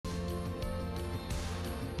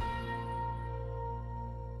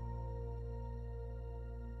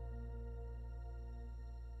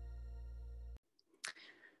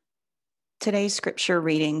Today's scripture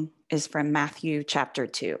reading is from Matthew chapter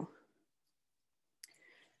 2.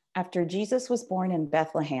 After Jesus was born in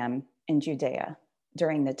Bethlehem in Judea,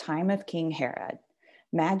 during the time of King Herod,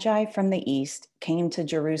 Magi from the east came to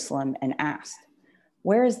Jerusalem and asked,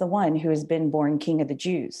 "Where is the one who has been born King of the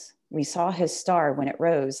Jews? We saw his star when it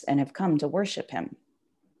rose and have come to worship him."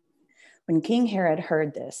 When King Herod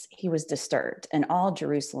heard this, he was disturbed, and all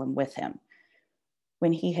Jerusalem with him.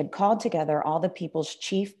 When he had called together all the people's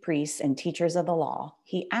chief priests and teachers of the law,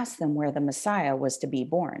 he asked them where the Messiah was to be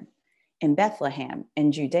born. "In Bethlehem,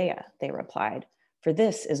 in Judea," they replied, "for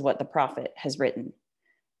this is what the prophet has written.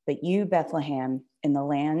 But you, Bethlehem, in the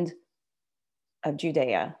land of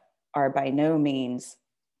Judea, are by no means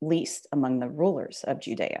least among the rulers of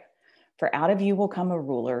Judea, for out of you will come a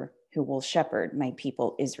ruler who will shepherd my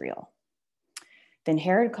people Israel." Then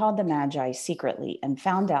Herod called the Magi secretly and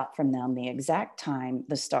found out from them the exact time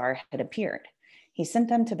the star had appeared. He sent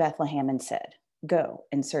them to Bethlehem and said, "Go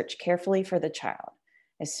and search carefully for the child.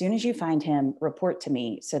 As soon as you find him, report to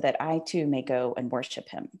me so that I too may go and worship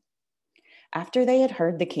him." After they had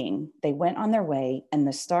heard the king, they went on their way, and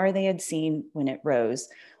the star they had seen when it rose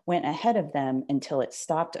went ahead of them until it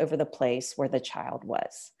stopped over the place where the child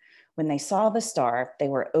was. When they saw the star, they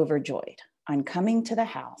were overjoyed. On coming to the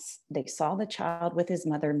house, they saw the child with his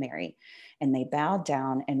mother Mary, and they bowed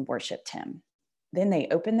down and worshiped him. Then they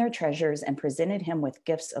opened their treasures and presented him with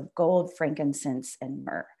gifts of gold, frankincense, and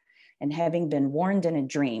myrrh. And having been warned in a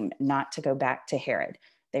dream not to go back to Herod,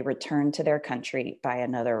 they returned to their country by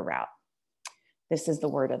another route. This is the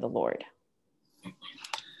word of the Lord.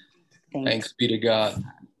 Thanks be to God.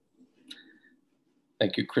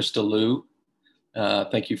 Thank you, Krista Lou.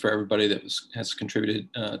 Thank you for everybody that has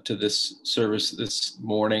contributed to this service this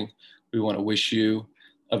morning. We want to wish you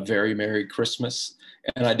a very Merry Christmas.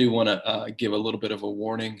 And I do want to give a little bit of a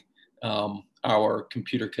warning. Our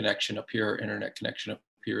computer connection up here, internet connection up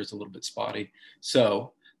here is a little bit spotty.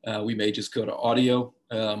 So we may just go to audio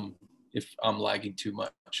if I'm lagging too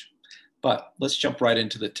much. But let's jump right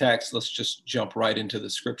into the text. Let's just jump right into the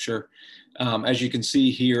scripture. As you can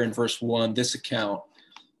see here in verse 1, this account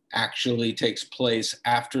actually takes place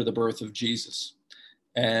after the birth of Jesus.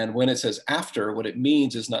 And when it says after, what it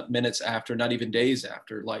means is not minutes after, not even days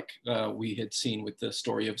after, like we had seen with the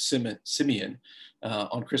story of Simeon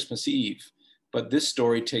on Christmas Eve. But this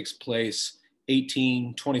story takes place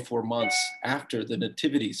 24 months after the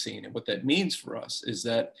nativity scene. And what that means for us is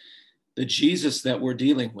that the Jesus that we're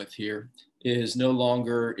dealing with here is no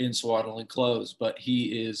longer in swaddling clothes, but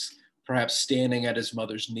he is perhaps standing at his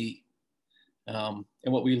mother's knee.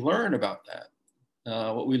 And what we learn about that,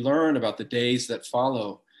 what we learn about the days that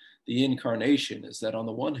follow the incarnation is that on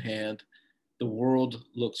the one hand, the world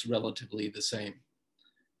looks relatively the same.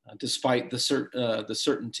 Despite the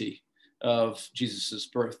certainty of Jesus's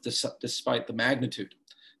birth, despite the magnitude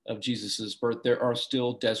of Jesus's birth, there are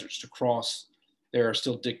still deserts to cross. There are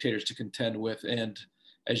still dictators to contend with. And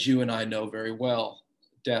as you and I know very well,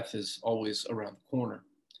 death is always around the corner.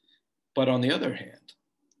 But on the other hand,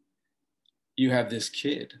 you have this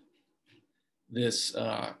kid, this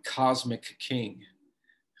cosmic king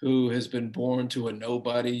who has been born to a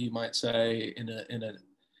nobody, you might say,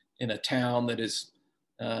 in a town that is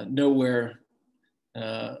nowhere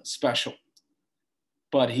special.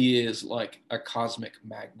 But he is like a cosmic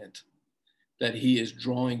magnet, that he is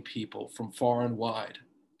drawing people from far and wide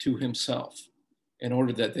to himself in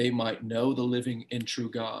order that they might know the living and true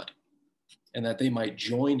God and that they might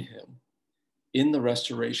join him in the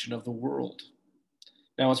restoration of the world.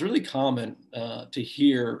 Now, it's really common to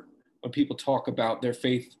hear when people talk about their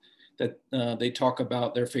faith, that they talk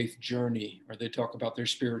about their faith journey or they talk about their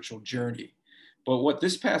spiritual journey. But what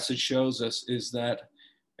this passage shows us is that,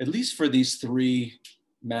 at least for these three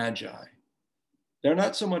magi, they're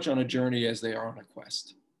not so much on a journey as they are on a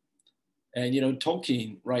quest. And, you know,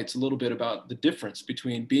 Tolkien writes a little bit about the difference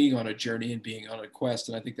between being on a journey and being on a quest.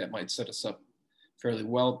 And I think that might set us up fairly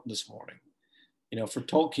well this morning. You know, for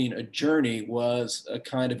Tolkien, a journey was a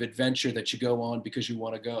kind of adventure that you go on because you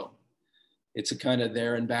want to go. It's a kind of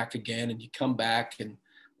there and back again, and you come back and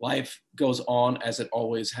life goes on as it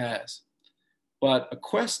always has. But a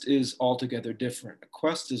quest is altogether different. A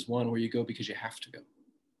quest is one where you go because you have to go.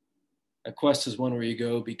 A quest is one where you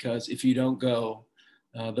go because if you don't go,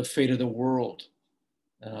 the fate of the world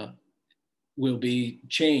will be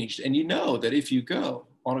changed. And you know that if you go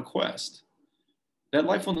on a quest, that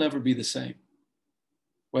life will never be the same.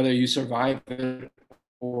 Whether you survive it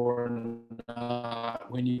or not,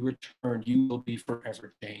 when you return, you will be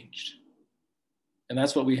forever changed. And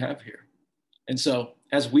that's what we have here. And so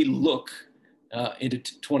as we look into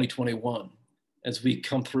 2021, as we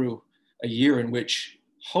come through a year in which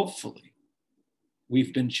hopefully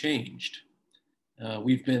we've been changed.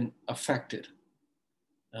 We've been affected.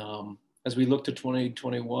 As we look to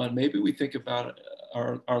 2021, maybe we think about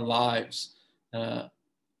our lives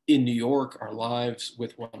in New York, our lives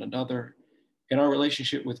with one another, and our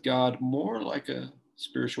relationship with God more like a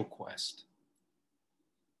spiritual quest.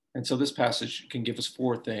 And so this passage can give us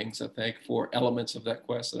four things, I think, four elements of that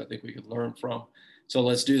quest that I think we could learn from. So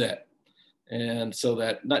let's do that. And so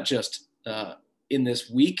that not just in this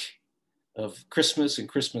week of Christmas and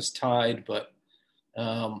Christmastide, but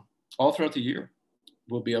all throughout the year,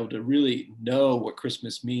 we'll be able to really know what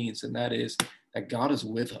Christmas means, and that is that God is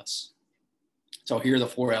with us. So here are the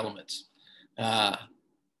four elements.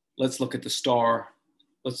 Let's look at the star.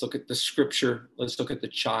 Let's look at the scripture. Let's look at the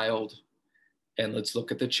child. And let's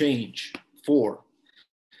look at the change. 4,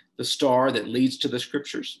 the star that leads to the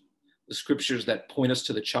scriptures that point us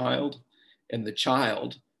to the child, and the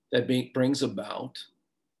child that brings about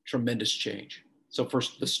tremendous change. So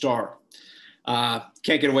first, the star.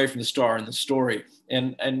 Can't get away from the star in the story,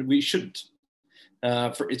 and we shouldn't.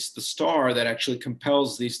 For it's the star that actually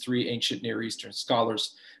compels these three ancient Near Eastern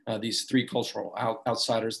scholars, these three cultural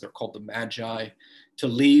outsiders, they're called the Magi, to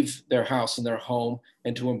leave their house and their home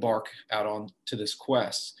and to embark out on to this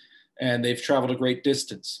quest. And they've traveled a great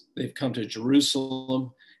distance. They've come to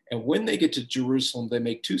Jerusalem. And when they get to Jerusalem, they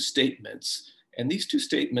make two statements. And these two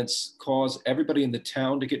statements cause everybody in the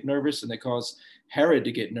town to get nervous, and they cause Herod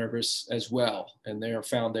to get nervous as well. And they are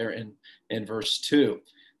found there in verse 2.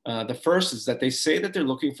 The first is that they say that they're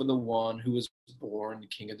looking for the one who was born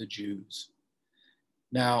King of the Jews.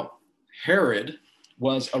 Now, Herod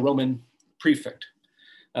was a Roman prefect,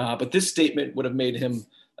 but this statement would have made him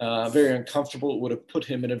very uncomfortable. It would have put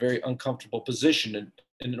him in a very uncomfortable position.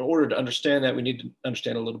 And in order to understand that, we need to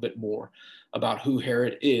understand a little bit more about who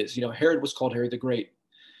Herod is. You know, Herod was called Herod the Great.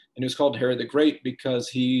 And he was called Herod the Great because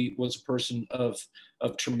he was a person of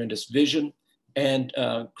tremendous vision and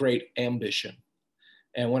great ambition.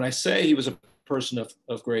 And when I say he was a person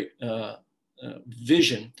of great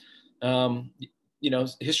vision, you know,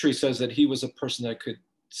 history says that he was a person that could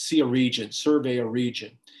see a region, survey a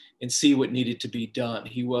region, and see what needed to be done.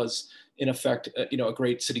 He was, in effect, you know, a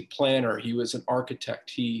great city planner. He was an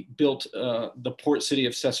architect. He built the port city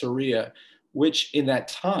of Caesarea, which in that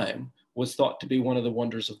time was thought to be one of the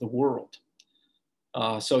wonders of the world.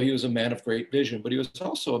 So he was a man of great vision, but he was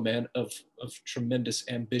also a man of tremendous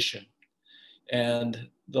ambition. And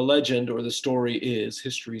the legend or the story is,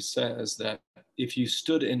 history says that if you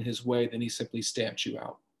stood in his way, then he simply stamped you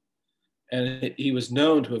out. And he was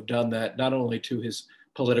known to have done that not only to his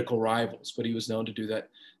political rivals, but he was known to do that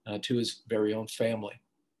to his very own family.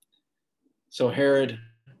 So Herod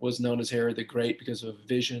was known as Herod the Great because of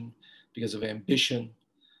vision, because of ambition.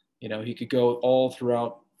 You know, he could go all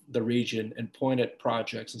throughout the region and point at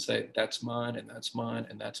projects and say, that's mine, and that's mine,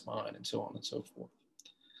 and that's mine, and so on and so forth.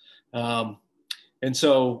 And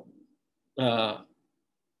so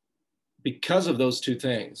because of those two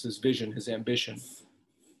things, his vision, his ambition,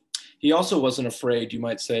 he also wasn't afraid, you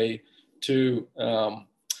might say, he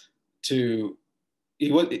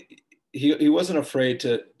wasn't afraid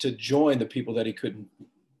to join the people that he couldn't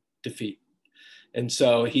defeat. And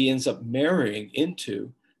so he ends up marrying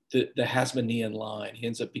into the Hasmonean line. He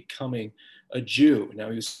ends up becoming a Jew. Now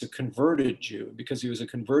he was a converted Jew. Because he was a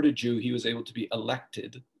converted Jew, he was able to be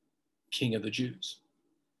elected King of the Jews.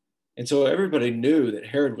 And so everybody knew that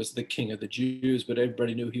Herod was the King of the Jews, but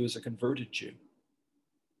everybody knew he was a converted Jew.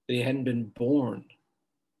 That he hadn't been born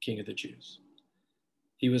King of the Jews.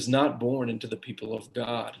 He was not born into the people of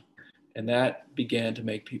God. And that began to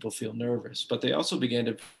make people feel nervous. But they also began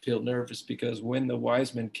to feel nervous because when the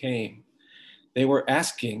wise men came, they were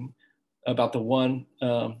asking about the one,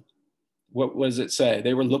 what was it say?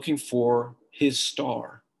 They were looking for his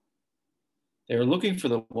star. They were looking for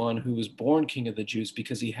the one who was born King of the Jews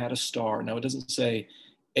because he had a star. Now, it doesn't say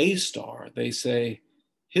a star, they say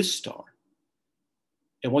his star.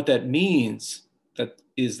 And what that means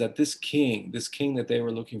is that this king that they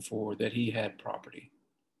were looking for, that he had property.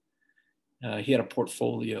 He had a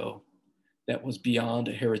portfolio that was beyond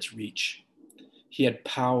Herod's reach. He had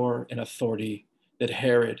power and authority that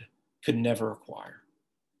Herod could never acquire.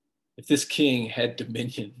 If this king had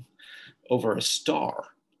dominion over a star,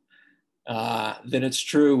 then it's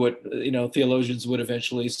true what theologians would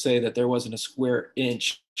eventually say, that there wasn't a square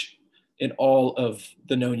inch in all of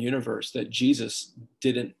the known universe that Jesus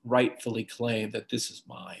didn't rightfully claim that this is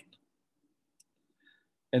mine.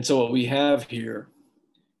 And so what we have here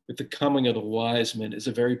with the coming of the wise men is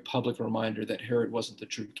a very public reminder that Herod wasn't the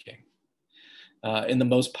true king. In the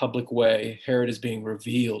most public way, Herod is being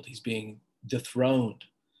revealed, he's being dethroned,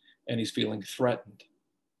 and he's feeling threatened.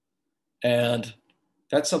 And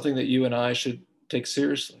That's something that you and I should take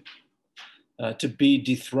seriously. To be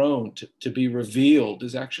dethroned, to be revealed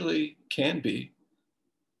is actually, can be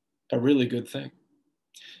a really good thing.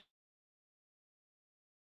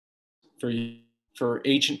 For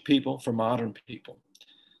ancient people, for modern people,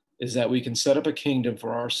 is that we can set up a kingdom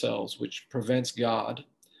for ourselves which prevents God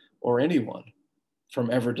or anyone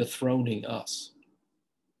from ever dethroning us.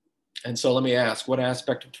 And so let me ask, what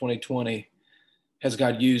aspect of 2020 has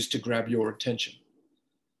God used to grab your attention?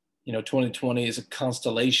 2020 is a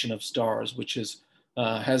constellation of stars, which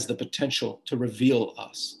has the potential to reveal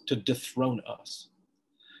us, to dethrone us.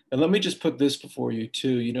 And let me just put this before you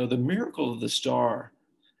too. The miracle of the star,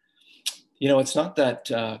 it's not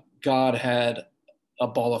that God had a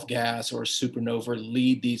ball of gas or a supernova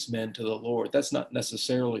lead these men to the Lord. That's not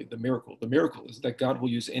necessarily the miracle. The miracle is that God will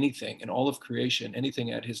use anything in all of creation,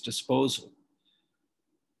 anything at his disposal.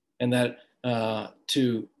 And that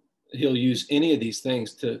he'll use any of these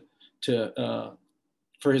things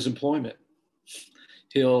for his employment.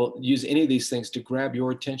 He'll use any of these things to grab your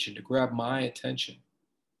attention, to grab my attention,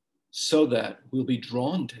 so that we'll be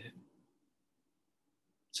drawn to him.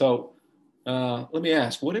 So let me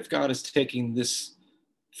ask, what if God is taking this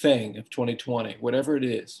thing of 2020, whatever it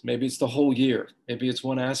is, maybe it's the whole year, maybe it's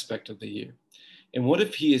one aspect of the year, and what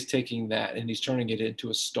if he is taking that and he's turning it into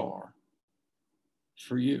a star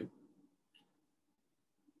for you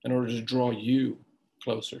in order to draw you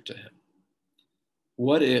closer to him?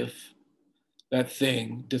 What if that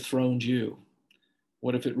thing dethroned you?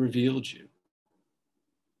 What if it revealed you?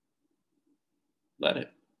 Let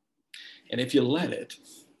it. And if you let it,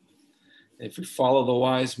 if we follow the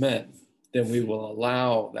wise men, then we will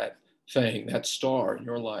allow that thing, that star in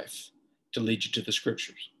your life, to lead you to the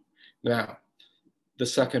scriptures. Now, the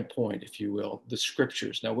second point, if you will, the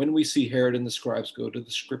scriptures. Now, when we see Herod and the scribes go to the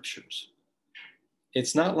scriptures,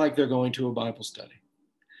 it's not like they're going to a Bible study.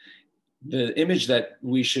 The image that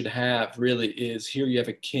we should have really is, here you have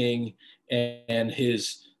a king and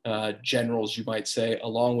his generals, you might say,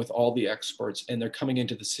 along with all the experts, and they're coming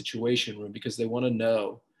into the situation room because they want to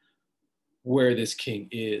know where this king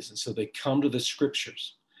is. And so they come to the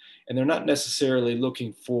scriptures, and they're not necessarily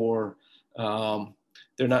looking for,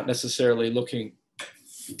 they're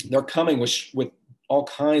coming with all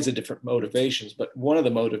kinds of different motivations, but one of the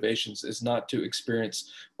motivations is not to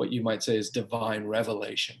experience what you might say is divine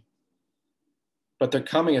revelation. But they're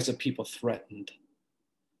coming as a people threatened.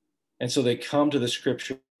 And so they come to the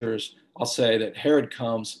scriptures. I'll say that Herod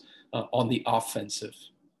comes on the offensive.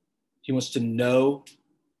 He wants to know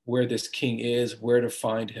where this king is, where to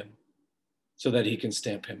find him, so that he can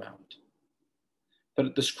stamp him out.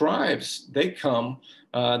 But the scribes, they come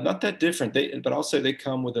not that different, but I'll say they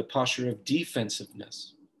come with a posture of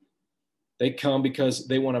defensiveness. They come because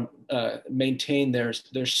they want to maintain their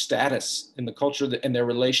status in the culture and their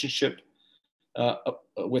relationship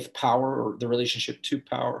with power, or the relationship to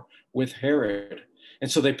power with Herod. And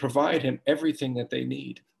so they provide him everything that they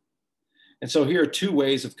need. And so here are two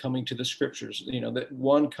ways of coming to the scriptures. That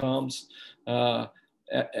one comes to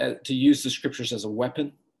use the scriptures as a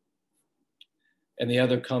weapon, and the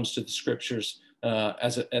other comes to the scriptures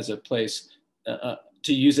as a place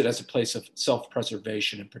to use it as a place of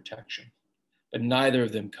self-preservation and protection. But neither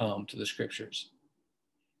of them come to the scriptures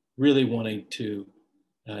really wanting to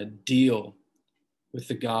deal with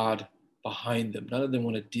the God behind them. None of them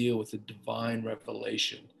want to deal with the divine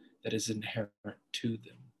revelation that is inherent to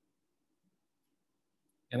them.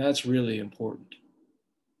 And that's really important.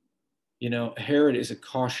 Herod is a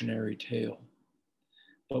cautionary tale,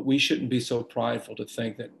 but we shouldn't be so prideful to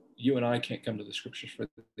think that you and I can't come to the scriptures for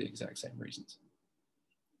the exact same reasons.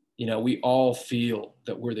 We all feel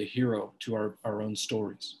that we're the hero to our own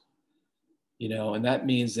stories, and that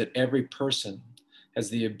means that every person has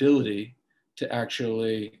the ability to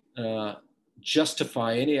actually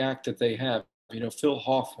justify any act that they have. Phil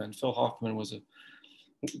Hoffman was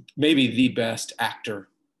maybe the best actor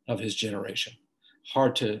of his generation,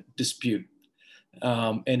 hard to dispute.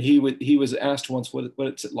 And he was asked once,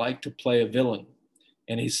 what's it like to play a villain?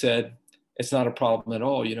 And he said, it's not a problem at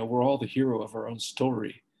all. We're all the hero of our own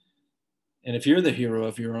story. And if you're the hero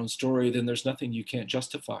of your own story, then there's nothing you can't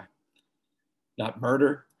justify. Not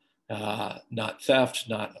murder, not theft,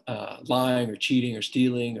 not lying or cheating or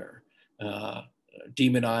stealing or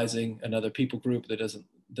demonizing another people group that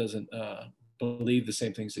doesn't believe the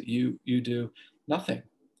same things that you do. Nothing.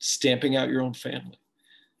 Stamping out your own family.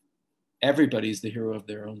 Everybody's the hero of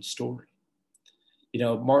their own story.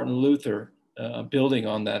 Martin Luther, building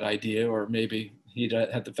on that idea, or maybe he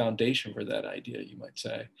had the foundation for that idea, you might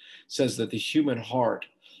say, says that the human heart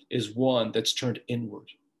is one that's turned inward.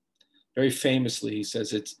 Very famously, he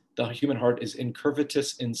says The human heart is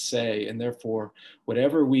incurvatus in se, and therefore,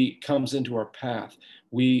 whatever comes into our path,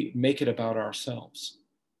 we make it about ourselves.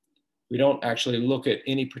 We don't actually look at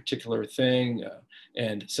any particular thing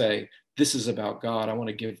and say, this is about God. I want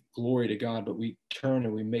to give glory to God, but we turn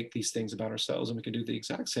and we make these things about ourselves, and we can do the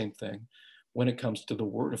exact same thing when it comes to the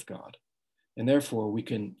Word of God. And therefore, we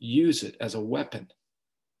can use it as a weapon,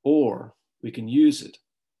 or we can use it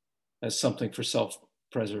as something for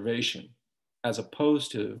self-preservation, as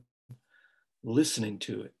opposed to listening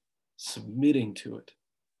to it, submitting to it,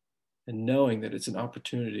 and knowing that it's an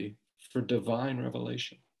opportunity for divine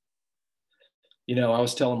revelation. You know, I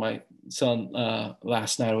was telling my son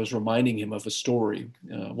last night, I was reminding him of a story.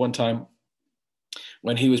 One time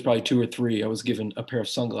when he was probably 2 or 3, I was given a pair of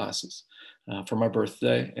sunglasses for my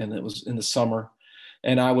birthday, and it was in the summer.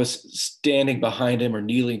 And I was standing behind him or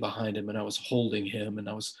kneeling behind him, and I was holding him, and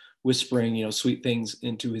I was whispering, you know, sweet things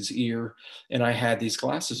into his ear. And I had these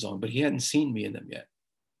glasses on, but he hadn't seen me in them yet.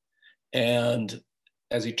 And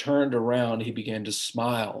as he turned around, he began to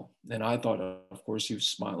smile. And I thought, of course, he was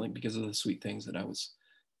smiling because of the sweet things that I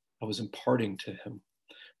was imparting to him.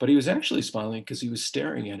 But he was actually smiling because he was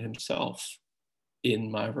staring at himself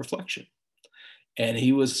in my reflection. And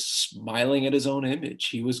he was smiling at his own image.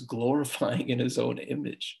 He was glorifying in his own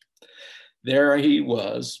image. There he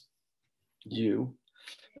was,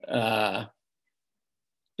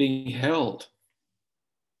 being held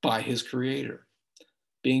by his creator,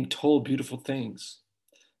 being told beautiful things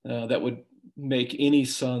that would make any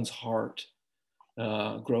son's heart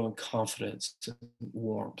grow in confidence and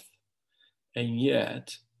warmth. And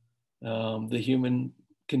yet, the human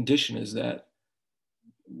condition is that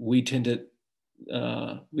we tend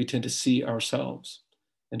to see ourselves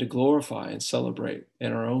and to glorify and celebrate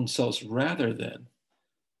in our own selves rather than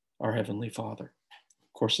our Heavenly Father.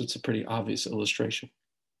 Of course, it's a pretty obvious illustration.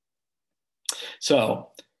 So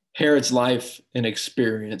Herod's life and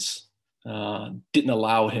experience didn't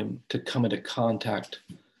allow him to come into contact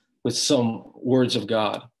with some words of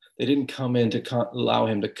God. They didn't come in to allow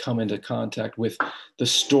him to come into contact with the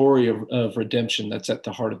story of redemption that's at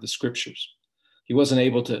the heart of the scriptures. He wasn't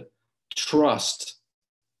able to trust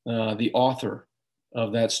the author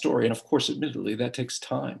of that story. And of course, admittedly, that takes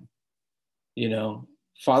time. You know,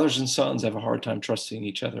 fathers and sons have a hard time trusting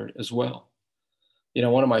each other as well. You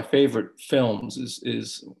know, one of my favorite films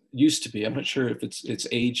used to be, I'm not sure if it's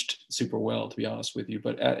aged super well, to be honest with you,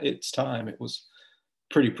 but at its time, it was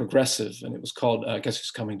pretty progressive, and it was called Guess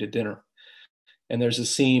Who's Coming to Dinner. And there's a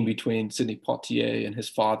scene between Sidney Poitier and his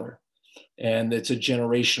father, and it's a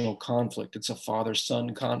generational conflict. It's a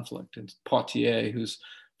father-son conflict. And Poitier, who's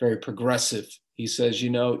very progressive, he says, you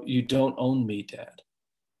know, you don't own me, Dad.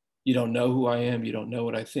 You don't know who I am. You don't know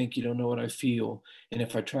what I think. You don't know what I feel. And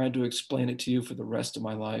if I tried to explain it to you for the rest of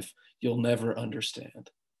my life, you'll never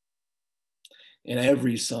understand. And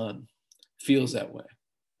every son feels that way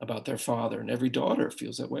about their father, and every daughter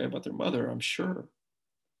feels that way about their mother, I'm sure.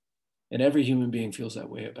 And every human being feels that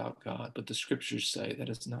way about God, but the scriptures say that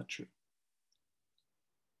it's not true.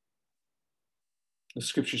 The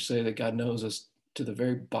scriptures say that God knows us to the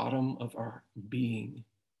very bottom of our being,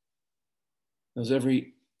 knows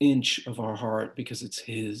every inch of our heart because it's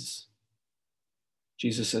his.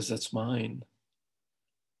 Jesus says, that's mine.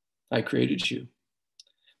 I created you,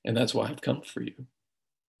 and that's why I've come for you.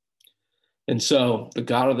 And so the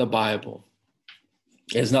God of the Bible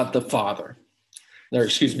is not the Father. Or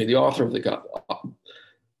excuse me, the author of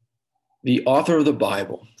the author of the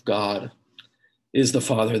Bible, God, is the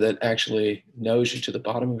Father that actually knows you to the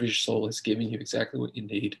bottom of your soul, has given you exactly what you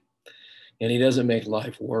need. And he doesn't make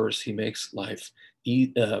life worse. He makes life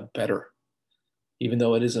better, even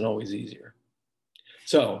though it isn't always easier.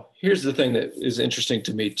 So here's the thing that is interesting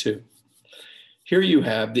to me too. Here you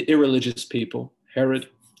have the irreligious people, Herod,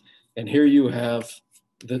 and here you have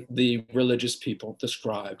the religious people, the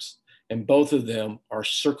scribes, and both of them are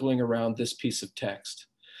circling around this piece of text.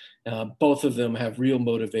 Both of them have real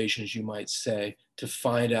motivations, you might say, to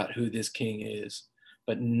find out who this king is,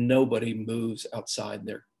 but nobody moves outside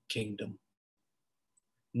their kingdom.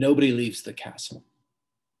 Nobody leaves the castle,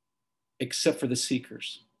 except for the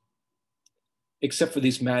seekers, except for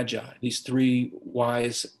these magi, these 3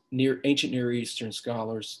 wise ancient Near Eastern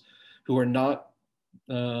scholars who are not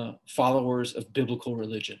followers of biblical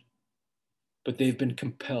religion, but they've been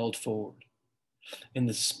compelled forward. And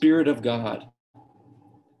the Spirit of God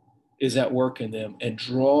is at work in them and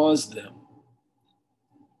draws them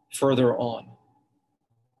further on.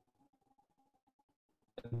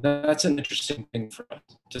 That's an interesting thing for us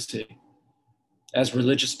to see. As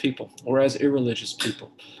religious people or as irreligious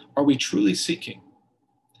people, are we truly seeking?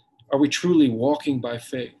 Are we truly walking by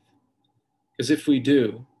faith? Because if we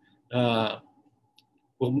do,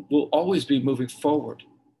 we'll always be moving forward.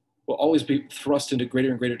 We'll always be thrust into greater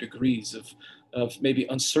and greater degrees of maybe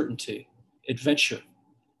uncertainty, adventure.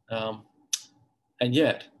 And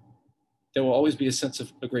yet, there will always be a sense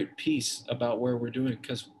of a great peace about where we're doing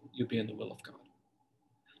because you'll be in the will of God.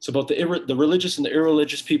 So both the religious and the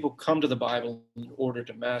irreligious people come to the Bible in order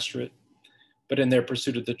to master it, but in their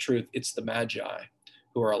pursuit of the truth, it's the Magi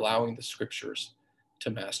who are allowing the scriptures to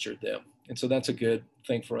master them. And so that's a good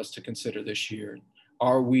thing for us to consider this year.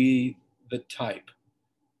 Are we the type?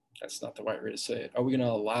 That's not the right way to say it. Are we going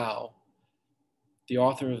to allow the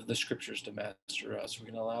author of the scriptures to master us? We're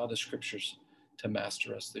going to allow the scriptures to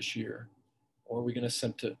master us this year, or are we going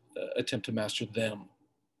to attempt to master them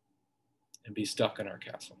and be stuck in our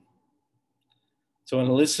castle? So in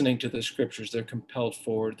listening to the scriptures, they're compelled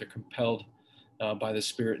forward, they're compelled by the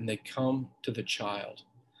Spirit, and they come to the child.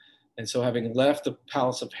 And so having left the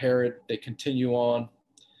palace of Herod, they continue on.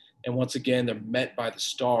 And once again, they're met by the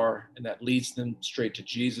star, and that leads them straight to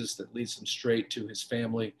Jesus, that leads them straight to his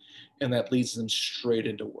family, and that leads them straight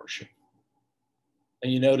into worship.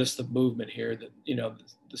 And you notice the movement here that,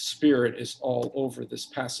 the Spirit is all over this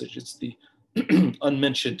passage. It's the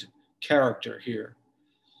unmentioned character here.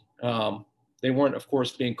 They weren't, of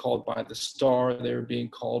course, being called by the star. They were being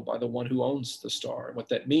called by the one who owns the star. And what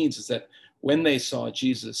that means is that when they saw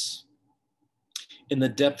Jesus, in the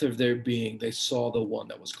depth of their being, they saw the one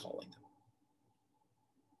that was calling them.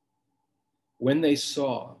 When they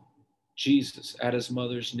saw Jesus at his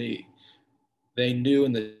mother's knee, they knew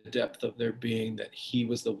in the depth of their being that he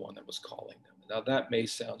was the one that was calling them. Now, that may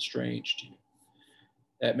sound strange to you.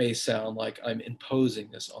 That may sound like I'm imposing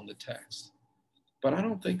this on the text, but I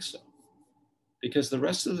don't think so. Because the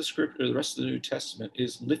rest of the scripture, the rest of the New Testament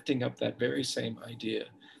is lifting up that very same idea.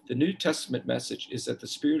 The New Testament message is that the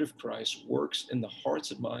Spirit of Christ works in the hearts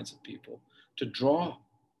and minds of people to draw,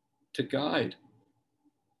 to guide,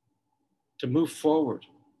 to move forward.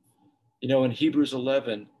 In Hebrews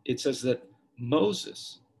 11, it says that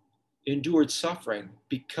Moses endured suffering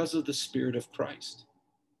because of the Spirit of Christ.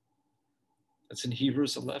 That's in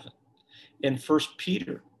Hebrews 11. In 1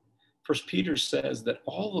 Peter says that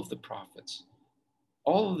all of the prophets,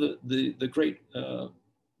 all of the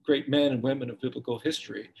great men and women of biblical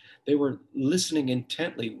history, they were listening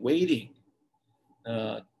intently, waiting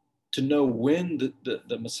to know when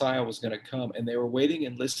the Messiah was going to come, and they were waiting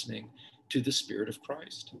and listening to the Spirit of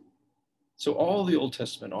Christ. So all the Old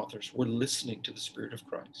Testament authors were listening to the Spirit of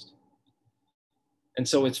Christ. And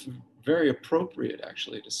so it's very appropriate,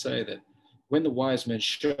 actually, to say that when the wise men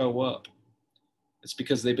show up, it's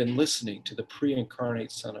because they've been listening to the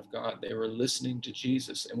pre-incarnate Son of God. They were listening to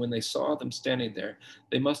Jesus. And when they saw them standing there,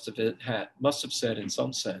 they must have said in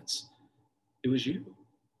some sense, it was you.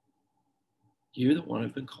 You're the one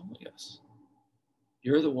who've been calling us.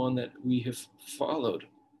 You're the one that we have followed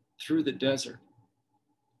through the desert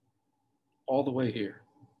all the way here.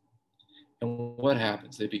 And what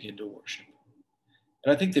happens? They begin to worship.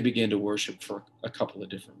 And I think they begin to worship for a couple of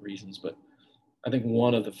different reasons. But I think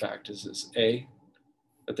one of the factors is A,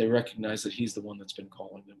 that they recognize that he's the one that's been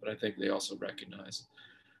calling them. But I think they also recognize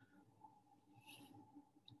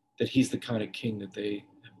that he's the kind of king that they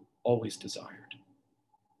have always desired.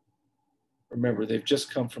 Remember, they've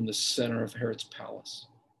just come from the center of Herod's palace,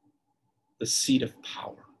 the seat of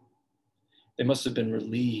power. They must have been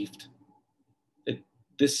relieved that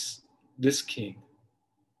this king,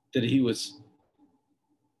 that he was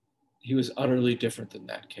utterly different than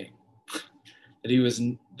that king.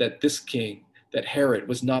 That this king, that Herod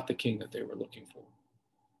was not the king that they were looking for.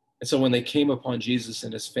 And so when they came upon Jesus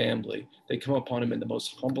and his family, they come upon him in the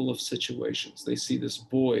most humble of situations. They see this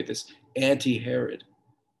boy, this anti-Herod,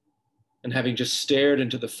 and having just stared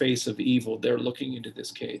into the face of evil, they're looking into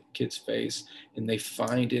this kid's face, and they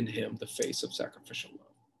find in him the face of sacrificial love.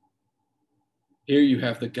 Here you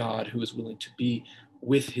have the God who is willing to be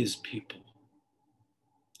with his people,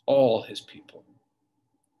 all his people.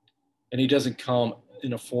 And he doesn't come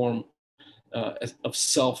in a form of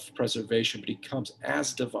self-preservation, but he comes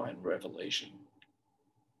as divine revelation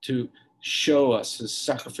to show us his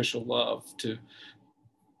sacrificial love, to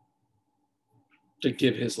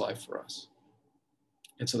give his life for us.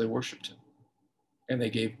 And so they worshiped him, and they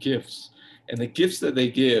gave gifts. And the gifts that they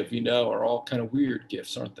give, are all kind of weird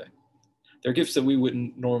gifts, aren't they? They're gifts that we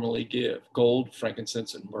wouldn't normally give: gold,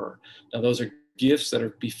 frankincense, and myrrh. Now, those are gifts that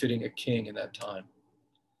are befitting a king in that time.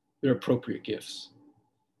 They're appropriate gifts.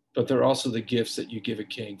 But they're also the gifts that you give a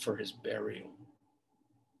king for his burial.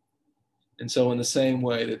 And so in the same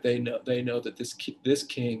way that they know that this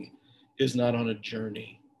king is not on a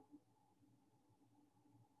journey,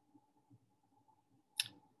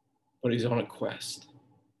 but he's on a quest.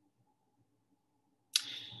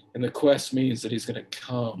 And the quest means that he's going to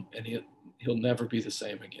come and he'll never be the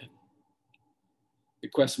same again. The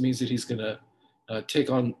quest means that he's going to take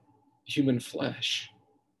on human flesh.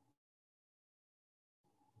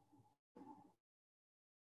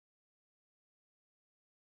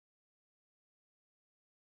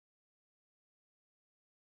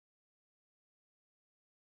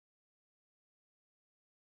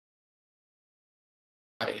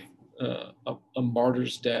 A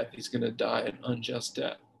martyr's death. He's going to die an unjust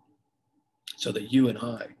death so that you and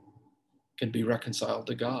I can be reconciled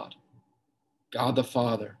to God. God the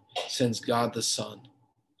Father sends God the Son,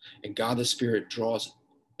 and God the Spirit draws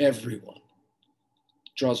everyone,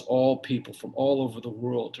 draws all people from all over the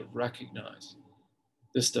world to recognize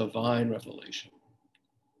this divine revelation.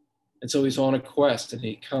 And so he's on a quest, and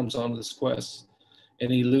he comes on this quest,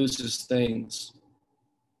 and he loses things.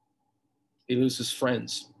 He loses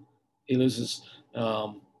friends. He loses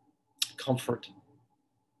comfort.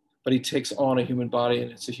 But he takes on a human body,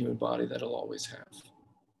 and it's a human body that he'll always have,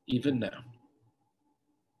 even now.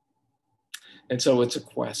 And so it's a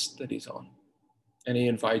quest that he's on. And he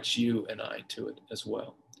invites you and I to it as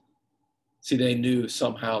well. See, they knew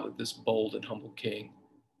somehow that this bold and humble king,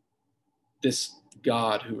 this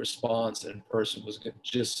God who responds in person, was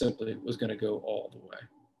just simply was going to go all the way.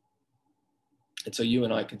 And so you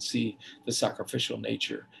and I can see the sacrificial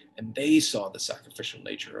nature, and they saw the sacrificial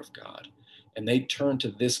nature of God. And they turned to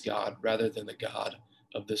this God rather than the God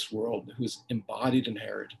of this world, who's embodied in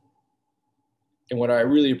Herod. And what I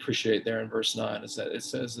really appreciate there in verse 9 is that it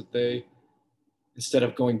says that they, instead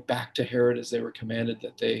of going back to Herod as they were commanded,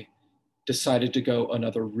 that they decided to go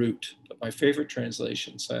another route. But my favorite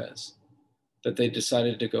translation says that they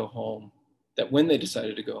decided to go home, that when they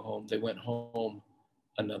decided to go home, they went home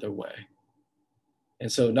another way.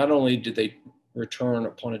 And so not only did they return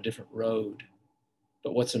upon a different road,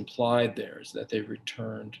 but what's implied there is that they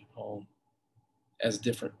returned home as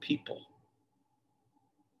different people.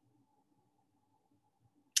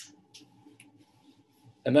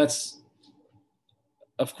 And that's,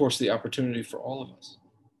 of course, the opportunity for all of us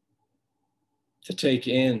to take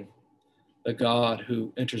in the God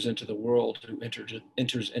who enters into the world, who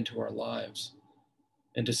enters into our lives,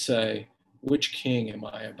 and to say, which king am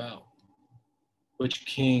I about? Which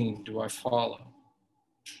king do I follow?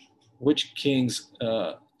 Which king's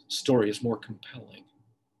story is more compelling?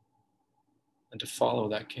 And to follow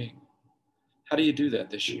that king. How do you do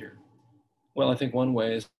that this year? Well, I think one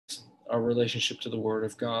way is our relationship to the Word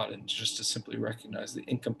of God, and just to simply recognize the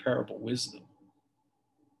incomparable wisdom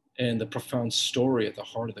and the profound story at the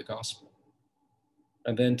heart of the gospel.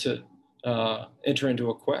 And then to enter into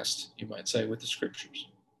a quest, you might say, with the scriptures.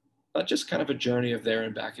 Not just kind of a journey of there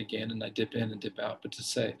and back again, and I dip in and dip out, but to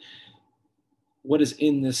say, what is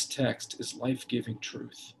in this text is life-giving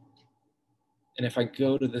truth. And if I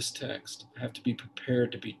go to this text, I have to be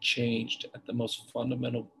prepared to be changed at the most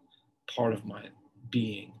fundamental part of my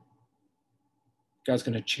being. God's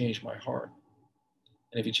going to change my heart.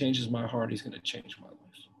 And if he changes my heart, he's going to change my life.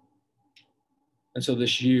 And so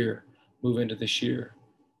this year, move into this year,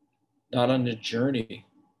 not on a journey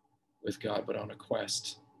with God, but on a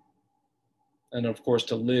quest. And of course,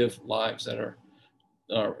 to live lives that are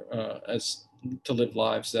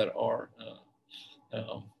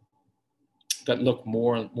that look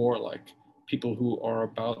more and more like people who are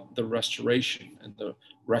about the restoration and the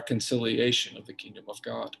reconciliation of the kingdom of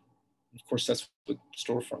God. Of course, that's what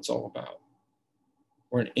Storefront's all about.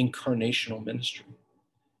 We're an incarnational ministry.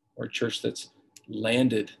 We're a church that's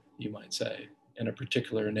landed, you might say, in a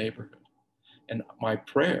particular neighborhood. And my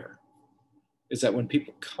prayer is that when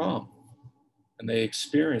people come and they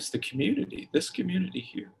experience the community, this community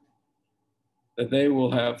here, that they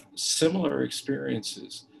will have similar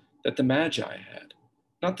experiences that the Magi had.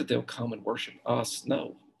 Not that they'll come and worship us,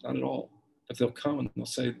 no, not at all. But they'll come and they'll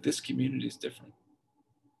say, this community is different.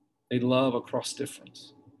 They love across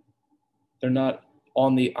difference. They're not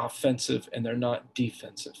on the offensive and they're not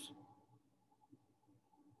defensive.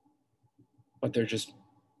 But they're just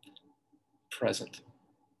present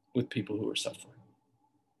with people who are suffering.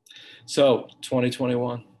 So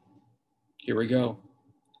 2021, here we go.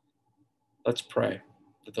 Let's pray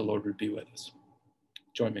that the Lord would be with us.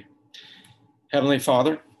 Join me. Heavenly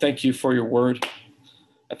Father, thank you for your word.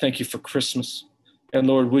 I thank you for Christmas. And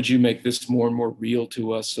Lord, would you make this more and more real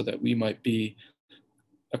to us so that we might be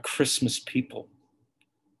a Christmas people,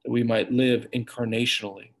 that we might live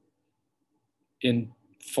incarnationally in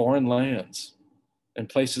foreign lands and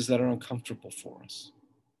places that are uncomfortable for us.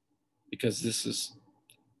 Because this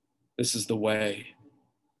is the way.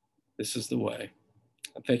 This is the way.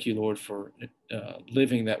 I thank you, Lord, for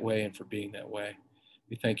living that way and for being that way.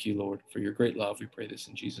 We thank you, Lord, for your great love. We pray this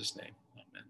in Jesus' name.